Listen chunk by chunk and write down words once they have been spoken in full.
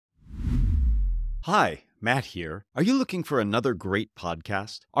Hi, Matt here. Are you looking for another great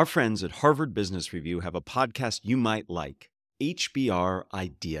podcast? Our friends at Harvard Business Review have a podcast you might like, HBR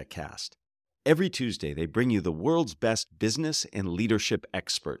IdeaCast. Every Tuesday, they bring you the world's best business and leadership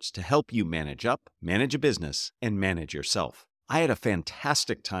experts to help you manage up, manage a business, and manage yourself. I had a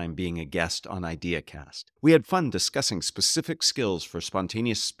fantastic time being a guest on IdeaCast. We had fun discussing specific skills for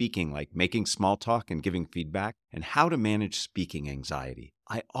spontaneous speaking, like making small talk and giving feedback, and how to manage speaking anxiety.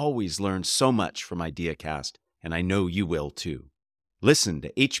 I always learn so much from IdeaCast, and I know you will too. Listen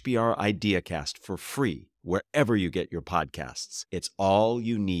to HBR IdeaCast for free wherever you get your podcasts. It's all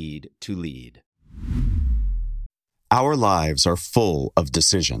you need to lead. Our lives are full of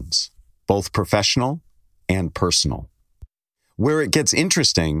decisions, both professional and personal. Where it gets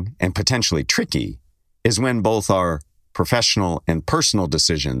interesting and potentially tricky is when both our professional and personal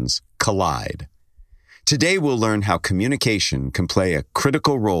decisions collide. Today, we'll learn how communication can play a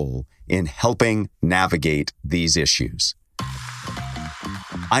critical role in helping navigate these issues.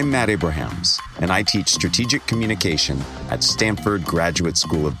 I'm Matt Abrahams, and I teach strategic communication at Stanford Graduate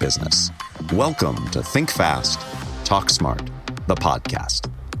School of Business. Welcome to Think Fast, Talk Smart, the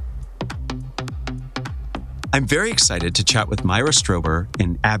podcast. I'm very excited to chat with Myra Strober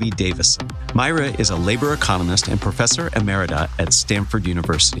and Abby Davison. Myra is a labor economist and professor emerita at Stanford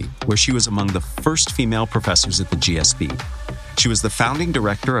University, where she was among the first female professors at the GSB. She was the founding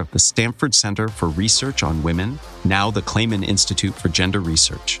director of the Stanford Center for Research on Women, now the Clayman Institute for Gender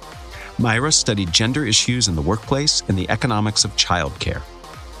Research. Myra studied gender issues in the workplace and the economics of childcare.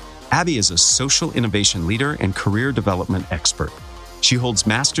 Abby is a social innovation leader and career development expert. She holds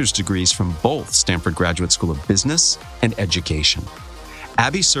master's degrees from both Stanford Graduate School of Business and Education.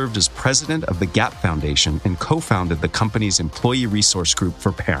 Abby served as president of the Gap Foundation and co-founded the company's employee resource group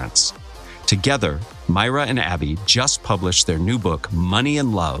for parents. Together, Myra and Abby just published their new book, Money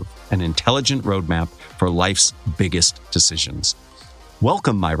and Love, an intelligent roadmap for life's biggest decisions.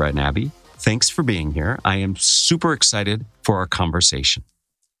 Welcome, Myra and Abby. Thanks for being here. I am super excited for our conversation.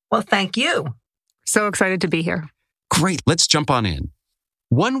 Well, thank you. So excited to be here. Great. Let's jump on in.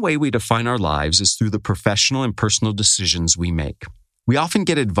 One way we define our lives is through the professional and personal decisions we make. We often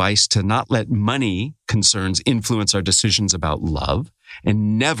get advice to not let money concerns influence our decisions about love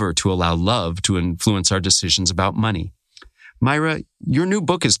and never to allow love to influence our decisions about money. Myra, your new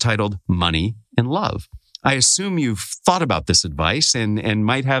book is titled Money and Love. I assume you've thought about this advice and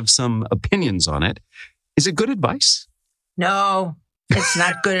might have some opinions on it. Is it good advice? No, it's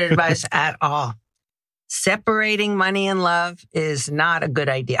not good advice at all. Separating money and love is not a good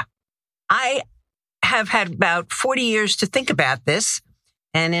idea. I have had about 40 years to think about this.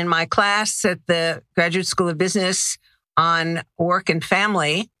 And in my class at the Graduate School of Business on work and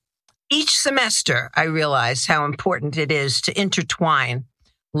family, each semester I realized how important it is to intertwine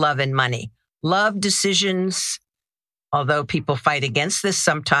love and money. Love decisions, although people fight against this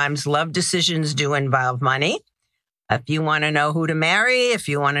sometimes, love decisions do involve money. If you want to know who to marry, if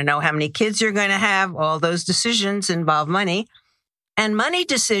you want to know how many kids you're going to have, all those decisions involve money. And money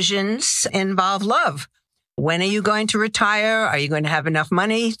decisions involve love. When are you going to retire? Are you going to have enough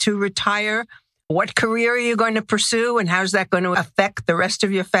money to retire? What career are you going to pursue? And how's that going to affect the rest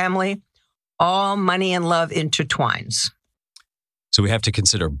of your family? All money and love intertwines. So we have to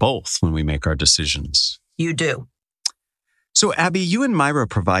consider both when we make our decisions. You do. So, Abby, you and Myra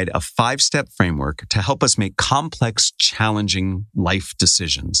provide a 5-step framework to help us make complex, challenging life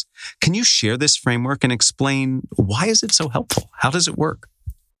decisions. Can you share this framework and explain why is it so helpful? How does it work?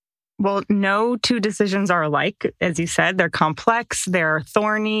 Well, no two decisions are alike. As you said, they're complex, they're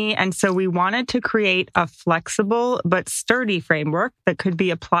thorny. And so we wanted to create a flexible but sturdy framework that could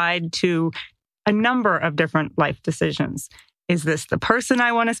be applied to a number of different life decisions. Is this the person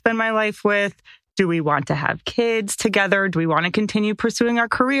I want to spend my life with? Do we want to have kids together? Do we want to continue pursuing our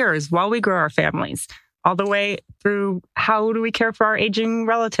careers while we grow our families? All the way through how do we care for our aging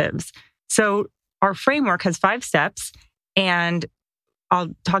relatives? So our framework has 5 steps, and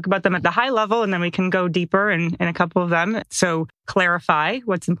I'll talk about them at the high level, and then we can go deeper in a couple of them. So clarify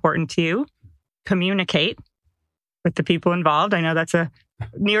what's important to you. Communicate with the people involved. I know that's a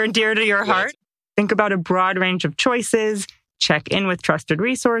near and dear to your heart. Think about a broad range of choices. Check in with trusted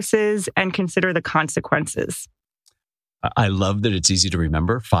resources, and consider the consequences. I love that it's easy to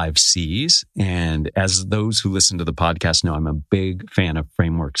remember, 5 C's. And as those who listen to the podcast know, I'm a big fan of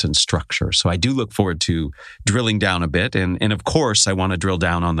frameworks and structure. So I do look forward to drilling down a bit. And of course, I want to drill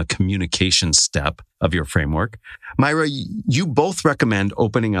down on the communication step of your framework. Myra, you both recommend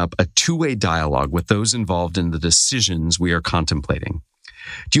opening up a 2-way dialogue with those involved in the decisions we are contemplating.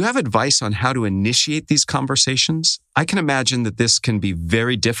 Do you have advice on how to initiate these conversations? I can imagine that this can be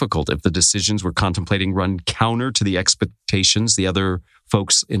very difficult if the decisions we're contemplating run counter to the expectations the other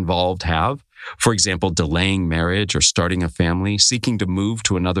folks involved have. For example, delaying marriage or starting a family, seeking to move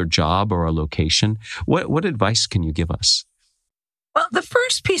to another job or a location. What advice can you give us? Well, the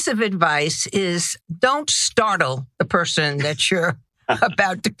first piece of advice is don't startle the person that you're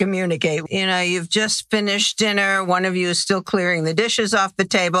about to communicate. You've just finished dinner. One of you is still clearing the dishes off the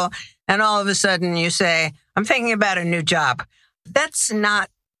table. And all of a sudden you say, I'm thinking about a new job. That's not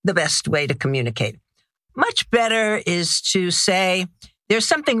the best way to communicate. Much better is to say, there's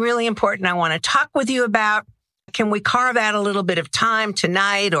something really important I want to talk with you about. Can we carve out a little bit of time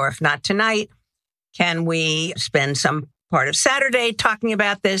tonight? Or if not tonight, can we spend some part of Saturday talking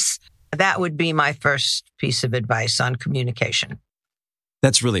about this? That would be my first piece of advice on communication.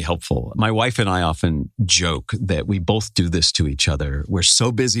 That's really helpful. My wife and I often joke that we both do this to each other. We're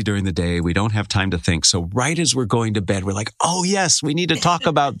so busy during the day, we don't have time to think. So right as we're going to bed, we're like, oh yes, we need to talk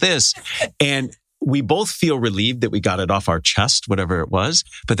about this. And we both feel relieved that we got it off our chest, whatever it was.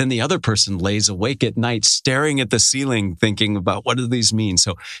 But then the other person lays awake at night, staring at the ceiling, thinking about what do these mean?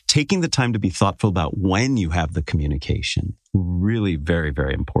 So taking the time to be thoughtful about when you have the communication, really very,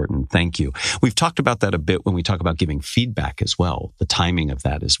 very important. Thank you. We've talked about that a bit when we talk about giving feedback as well. The timing of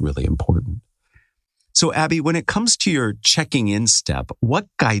that is really important. So Abby, when it comes to your checking in step, what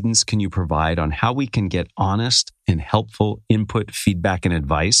guidance can you provide on how we can get honest and helpful input, feedback, and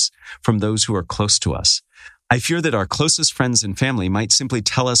advice from those who are close to us? I fear that our closest friends and family might simply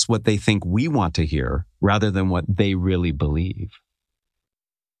tell us what they think we want to hear rather than what they really believe.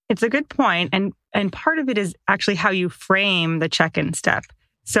 It's a good point. And part of it is actually how you frame the check-in step.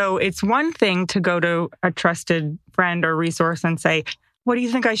 So it's one thing to go to a trusted friend or resource and say, what do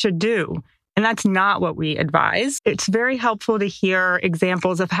you think I should do? And that's not what we advise. It's very helpful to hear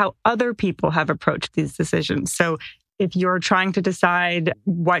examples of how other people have approached these decisions. So if you're trying to decide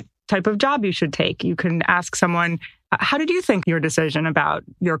what type of job you should take, you can ask someone, how did you think your decision about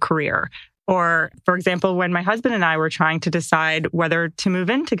your career? Or, for example, when my husband and I were trying to decide whether to move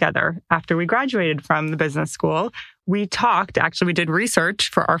in together after we graduated from the business school, we did research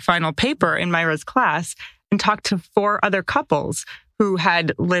for our final paper in Myra's class and talked to 4 other couples who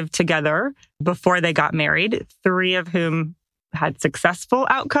had lived together before they got married, 3 of whom had successful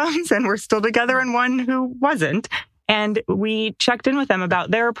outcomes and were still together and 1 who wasn't. And we checked in with them about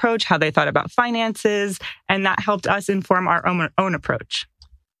their approach, how they thought about finances, and that helped us inform our own approach.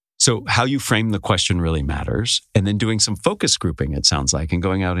 So how you frame the question really matters. And then doing some focus grouping, it sounds like, and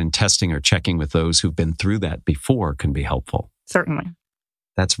going out and testing or checking with those who've been through that before can be helpful. Certainly.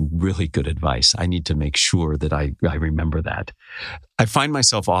 That's really good advice. I need to make sure that I remember that. I find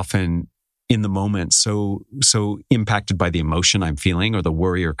myself often in the moment so impacted by the emotion I'm feeling or the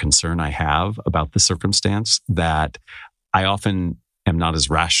worry or concern I have about the circumstance that I often am not as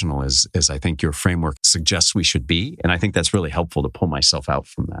rational as I think your framework suggests we should be. And I think that's really helpful to pull myself out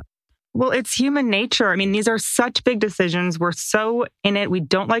from that. Well, it's human nature. I mean, these are such big decisions. We're so in it. We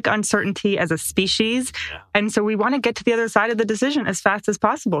don't like uncertainty as a species. Yeah. And so we want to get to the other side of the decision as fast as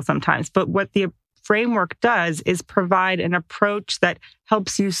possible sometimes. But what the framework does is provide an approach that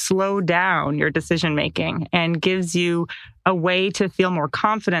helps you slow down your decision making and gives you a way to feel more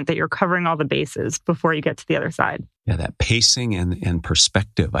confident that you're covering all the bases before you get to the other side. Yeah, that pacing and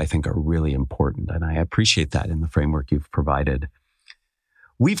perspective, I think, are really important. And I appreciate that in the framework you've provided.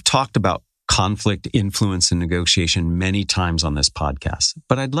 We've talked about conflict, influence, and negotiation many times on this podcast,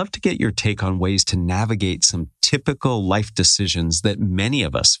 but I'd love to get your take on ways to navigate some typical life decisions that many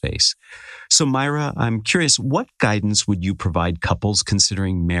of us face. So Myra, I'm curious, what guidance would you provide couples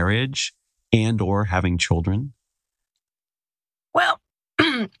considering marriage and or having children? Well,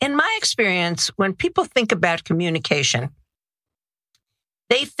 in my experience, when people think about communication,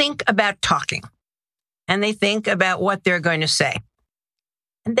 they think about talking and they think about what they're going to say.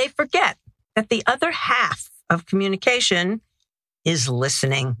 And they forget that the other half of communication is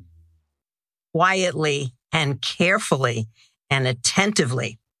listening quietly and carefully and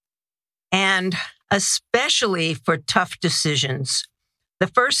attentively. And especially for tough decisions, the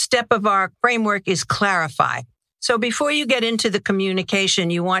first step of our framework is clarify. So before you get into the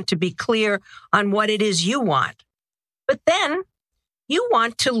communication, you want to be clear on what it is you want. But then you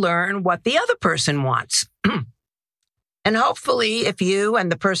want to learn what the other person wants. And hopefully, if you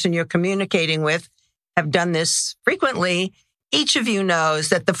and the person you're communicating with have done this frequently, each of you knows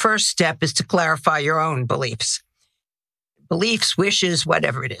that the first step is to clarify your own beliefs, wishes,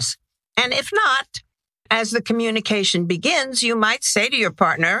 whatever it is. And if not, as the communication begins, you might say to your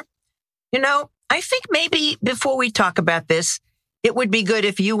partner, I think maybe before we talk about this, it would be good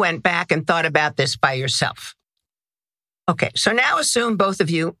if you went back and thought about this by yourself. Okay, so now assume both of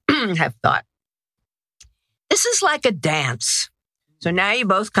you have thought. This is like a dance. So now you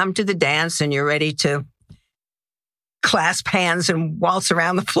both come to the dance and you're ready to clasp hands and waltz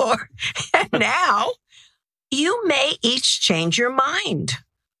around the floor. And now you may each change your mind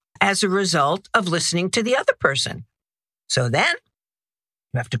as a result of listening to the other person. So then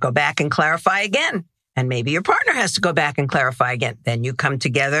you have to go back and clarify again. And maybe your partner has to go back and clarify again. Then you come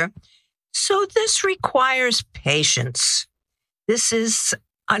together. So this requires patience. This is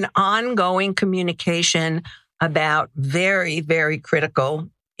an ongoing communication about very, very critical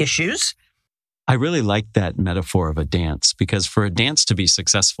issues. I really like that metaphor of a dance, because for a dance to be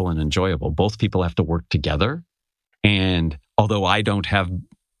successful and enjoyable, both people have to work together. And although I don't have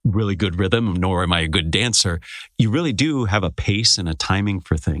really good rhythm, nor am I a good dancer, you really do have a pace and a timing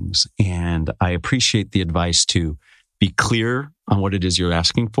for things. And I appreciate the advice to be clear on what it is you're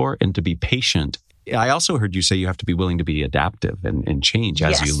asking for and to be patient. I also heard you say you have to be willing to be adaptive and change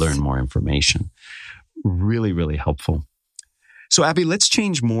as you learn more information. Really, really helpful. So Abby, let's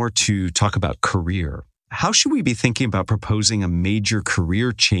change more to talk about career. How should we be thinking about proposing a major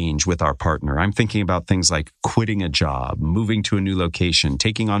career change with our partner? I'm thinking about things like quitting a job, moving to a new location,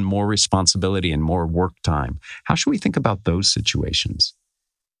 taking on more responsibility and more work time. How should we think about those situations?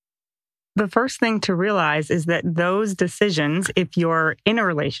 The first thing to realize is that those decisions, if you're in a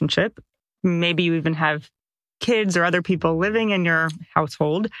relationship, maybe you even have kids or other people living in your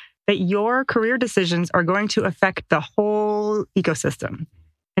household, that your career decisions are going to affect the whole ecosystem.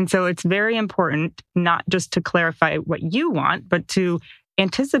 And so it's very important not just to clarify what you want, but to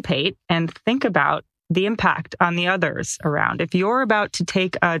anticipate and think about the impact on the others around. If you're about to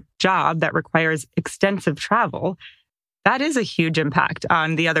take a job that requires extensive travel, that is a huge impact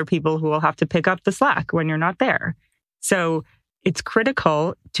on the other people who will have to pick up the slack when you're not there. So it's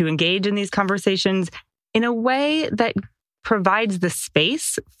critical to engage in these conversations in a way that provides the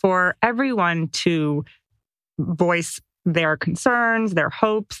space for everyone to voice their concerns, their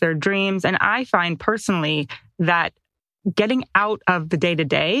hopes, their dreams. And I find personally that getting out of the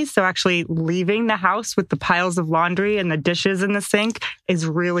day-to-day, so actually leaving the house with the piles of laundry and the dishes in the sink, is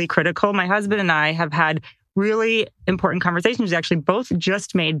really critical. My husband and I have had really important conversations. We actually both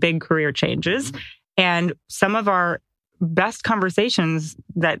just made big career changes. And some of our best conversations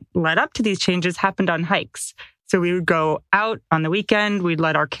that led up to these changes happened on hikes. So we would go out on the weekend. We'd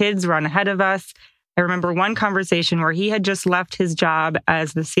let our kids run ahead of us. I remember one conversation where he had just left his job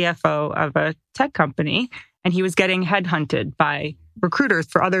as the CFO of a tech company, and he was getting headhunted by recruiters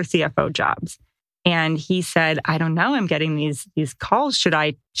for other CFO jobs. And he said, I don't know, I'm getting these calls. Should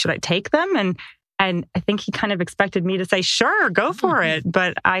I take them? And I think he kind of expected me to say, sure, go for it.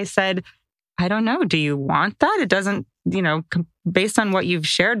 But I said, I don't know. Do you want that? It doesn't, based on what you've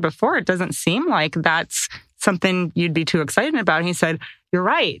shared before, it doesn't seem like that's something you'd be too excited about. And he said, you're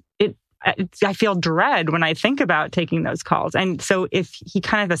right. I feel dread when I think about taking those calls. And so if he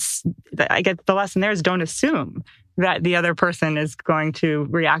I get the lesson there is don't assume that the other person is going to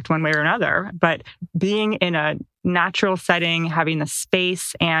react one way or another, but being in a natural setting, having the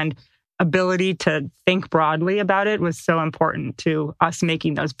space and ability to think broadly about it was so important to us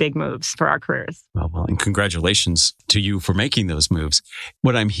making those big moves for our careers. Well, and congratulations to you for making those moves.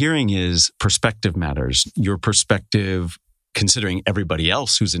 What I'm hearing is perspective matters. Your perspective, considering everybody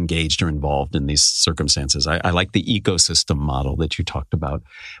else who's engaged or involved in these circumstances. I like the ecosystem model that you talked about,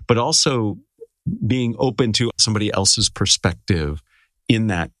 but also being open to somebody else's perspective in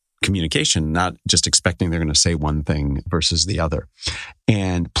that communication, not just expecting they're going to say one thing versus the other.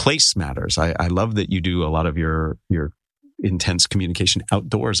 And place matters. I love that you do a lot of your intense communication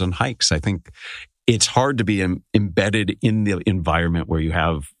outdoors on hikes. I think it's hard to be embedded in the environment where you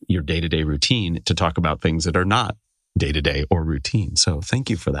have your day-to-day routine to talk about things that are not day-to-day or routine. So thank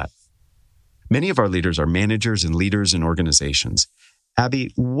you for that. Many of our leaders are managers and leaders in organizations.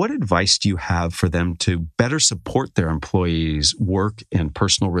 Abby, what advice do you have for them to better support their employees' work and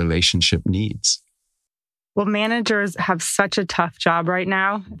personal relationship needs? Well, managers have such a tough job right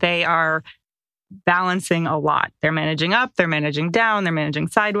now. They are balancing a lot. They're managing up, they're managing down, they're managing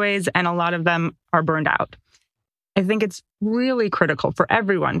sideways, and a lot of them are burned out. I think it's really critical for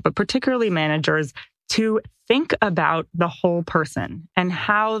everyone, but particularly managers, to think about the whole person and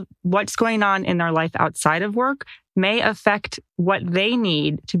how what's going on in their life outside of work may affect what they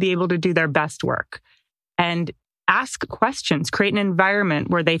need to be able to do their best work. And ask questions, create an environment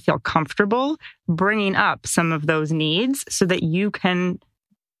where they feel comfortable bringing up some of those needs so that you can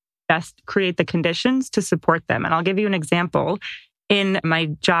best create the conditions to support them. And I'll give you an example. In my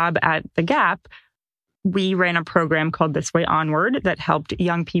job at The Gap, we ran a program called This Way Onward that helped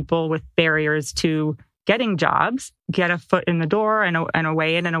young people with barriers to getting jobs get a foot in the door and a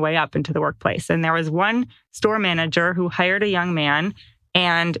way in and a way up into the workplace. And there was one store manager who hired a young man,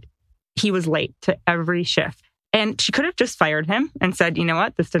 and he was late to every shift. And she could have just fired him and said, you know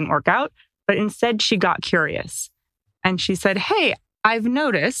what, this didn't work out. But instead, she got curious. And she said, hey, I've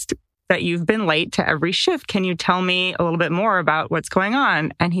noticed that you've been late to every shift. Can you tell me a little bit more about what's going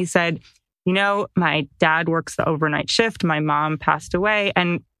on? And he said, you know, my dad works the overnight shift. My mom passed away,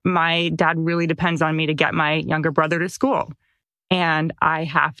 and my dad really depends on me to get my younger brother to school. And I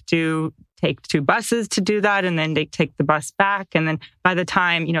have to take 2 buses to do that, and then they take the bus back. And then by the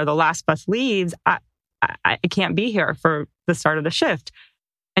time, you know, the last bus leaves, I can't be here for the start of the shift.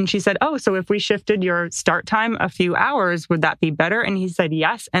 And she said, oh, so if we shifted your start time a few hours, would that be better? And he said,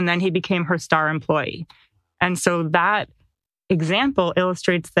 yes. And then he became her star employee. And so that example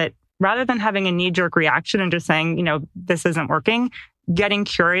illustrates that rather than having a knee-jerk reaction and just saying, you know, this isn't working, getting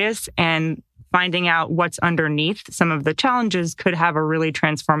curious and finding out what's underneath some of the challenges could have a really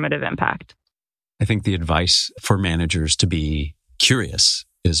transformative impact. I think the advice for managers to be curious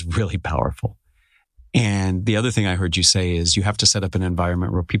is really powerful. And the other thing I heard you say is you have to set up an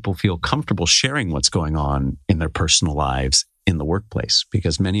environment where people feel comfortable sharing what's going on in their personal lives in the workplace,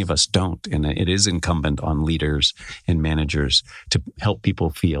 because many of us don't. And it is incumbent on leaders and managers to help people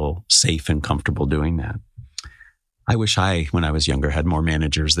feel safe and comfortable doing that. I wish when I was younger, had more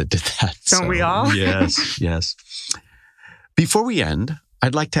managers that did that. Don't we all? Yes. Before we end,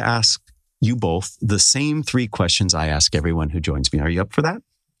 I'd like to ask you both the same 3 questions I ask everyone who joins me. Are you up for that?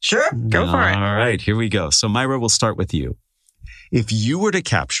 Sure. Go for it. All right, here we go. So Myra, we'll start with you. If you were to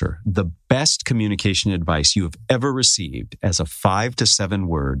capture the best communication advice you have ever received as a 5 to 7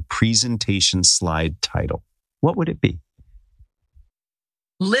 word presentation slide title, what would it be?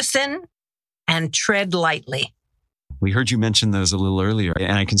 Listen and tread lightly. We heard you mention those a little earlier,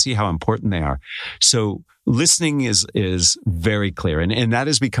 and I can see how important they are. So listening is very clear. And that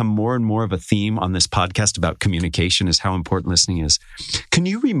has become more and more of a theme on this podcast about communication, is how important listening is. Can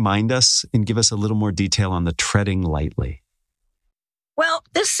you remind us and give us a little more detail on the treading lightly? Well,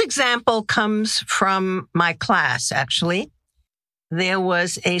 this example comes from my class, actually. There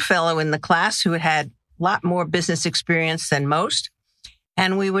was a fellow in the class who had a lot more business experience than most.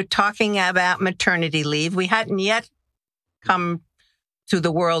 And we were talking about maternity leave. We hadn't yet come to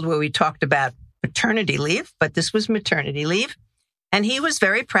the world where we talked about paternity leave, but this was maternity leave. And he was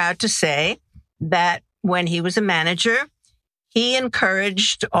very proud to say that when he was a manager, he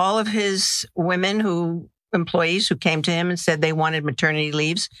encouraged all of his employees who came to him and said they wanted maternity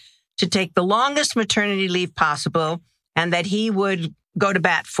leaves to take the longest maternity leave possible, and that he would go to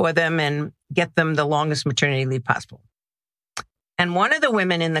bat for them and get them the longest maternity leave possible. And one of the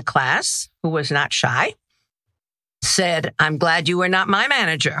women in the class, who was not shy, said, I'm glad you were not my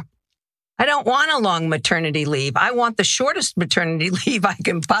manager. I don't want a long maternity leave. I want the shortest maternity leave I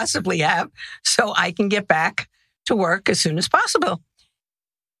can possibly have so I can get back to work as soon as possible.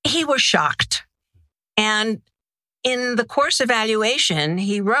 He was shocked. And in the course evaluation,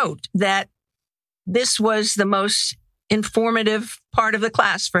 he wrote that this was the most informative part of the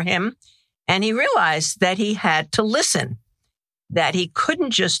class for him. And he realized that he had to listen, that he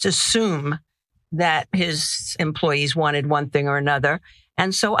couldn't just assume that his employees wanted one thing or another.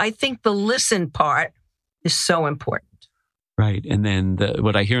 And so I think the listen part is so important. Right. And then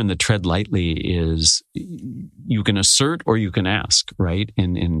what I hear in the tread lightly is you can assert or you can ask, right?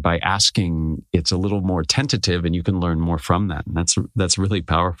 And by asking, it's a little more tentative and you can learn more from that. And that's really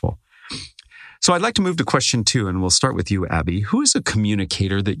powerful. So I'd like to move to question 2, and we'll start with you, Abby. Who is a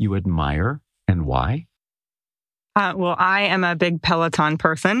communicator that you admire and why? Well, I am a big Peloton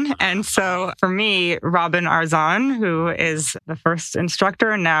person. And so for me, Robin Arzon, who is the first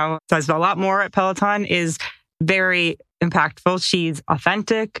instructor and now does a lot more at Peloton, is very impactful. She's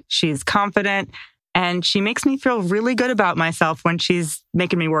authentic, she's confident, and she makes me feel really good about myself when she's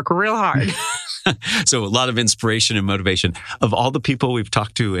making me work real hard. So a lot of inspiration and motivation. Of all the people we've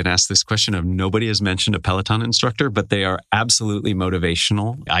talked to and asked this question of, nobody has mentioned a Peloton instructor, but they are absolutely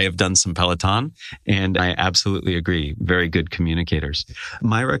motivational. I have done some Peloton and I absolutely agree. Very good communicators.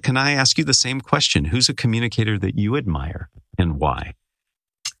 Myra, can I ask you the same question? Who's a communicator that you admire and why?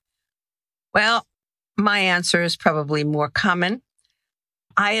 Well, my answer is probably more common.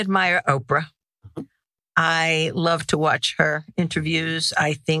 I admire Oprah. I love to watch her interviews.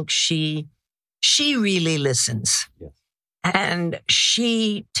 I think she really listens. Yes. And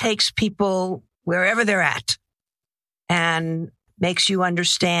she takes people wherever they're at and makes you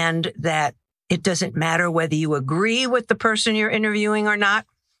understand that it doesn't matter whether you agree with the person you're interviewing or not.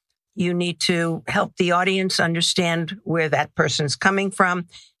 You need to help the audience understand where that person's coming from.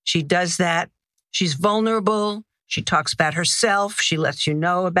 She does that. She's vulnerable. She talks about herself. She lets you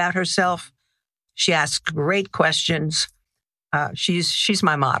know about herself. She asks great questions. She's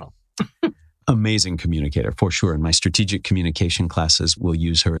my model. Amazing communicator, for sure. In my strategic communication classes, we'll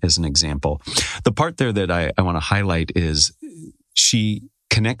use her as an example. The part there that I want to highlight is she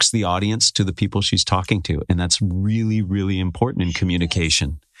connects the audience to the people she's talking to. And that's really, really important in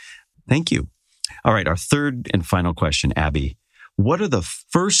communication. Thank you. All right. Our third and final question, Abby. What are the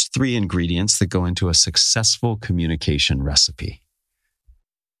first 3 ingredients that go into a successful communication recipe?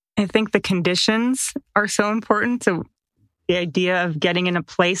 I think the conditions are so important. So the idea of getting in a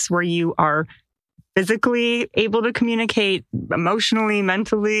place where you are physically able to communicate, emotionally,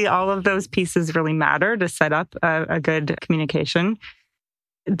 mentally, all of those pieces really matter to set up a good communication.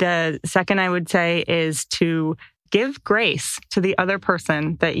 The second I would say is to give grace to the other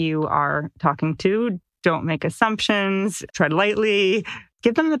person that you are talking to. Don't make assumptions, tread lightly,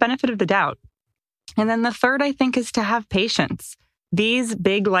 give them the benefit of the doubt. And then the third, I think, is to have patience. These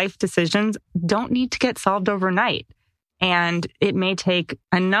big life decisions don't need to get solved overnight. And it may take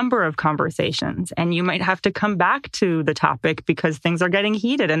a number of conversations, and you might have to come back to the topic because things are getting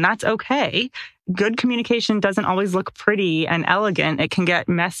heated, and that's okay. Good communication doesn't always look pretty and elegant. It can get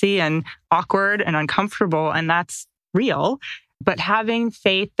messy and awkward and uncomfortable, and that's real. But having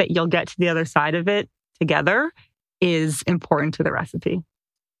faith that you'll get to the other side of it together is important to the recipe.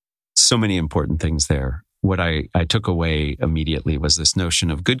 So many important things there. What I took away immediately was this notion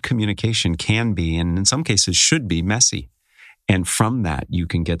of good communication can be, and in some cases should be, messy. And from that, you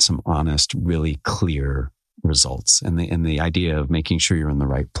can get some honest, really clear results. And the idea of making sure you're in the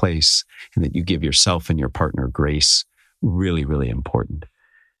right place and that you give yourself and your partner grace, really, really important.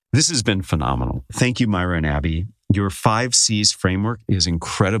 This has been phenomenal. Thank you, Myra and Abby. Your 5 C's framework is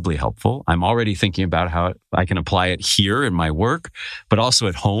incredibly helpful. I'm already thinking about how I can apply it here in my work, but also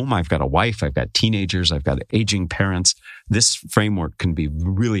at home. I've got a wife, I've got teenagers, I've got aging parents. This framework can be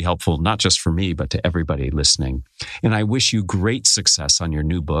really helpful, not just for me, but to everybody listening. And I wish you great success on your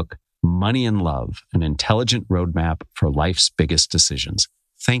new book, Money and Love, an intelligent roadmap for life's biggest decisions.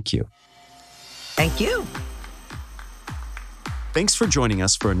 Thank you. Thank you. Thanks for joining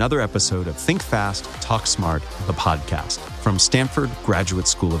us for another episode of Think Fast, Talk Smart, the podcast from Stanford Graduate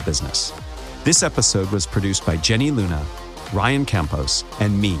School of Business. This episode was produced by Jenny Luna, Ryan Campos,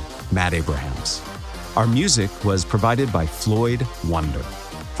 and me, Matt Abrahams. Our music was provided by Floyd Wonder.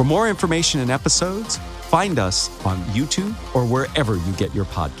 For more information and episodes, find us on YouTube or wherever you get your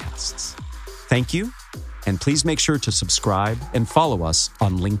podcasts. Thank you, and please make sure to subscribe and follow us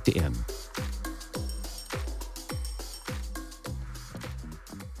on LinkedIn.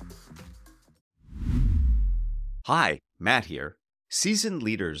 Hi, Matt here. Seasoned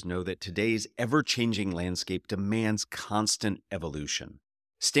leaders know that today's ever-changing landscape demands constant evolution.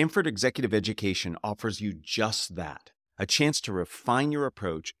 Stanford Executive Education offers you just that, a chance to refine your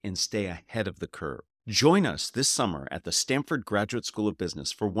approach and stay ahead of the curve. Join us this summer at the Stanford Graduate School of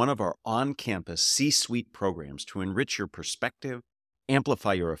Business for one of our on-campus C-suite programs to enrich your perspective,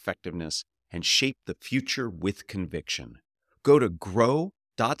 amplify your effectiveness, and shape the future with conviction. Go to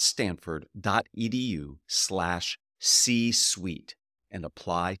grow.stanford.edu/C-suite and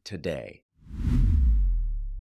apply today.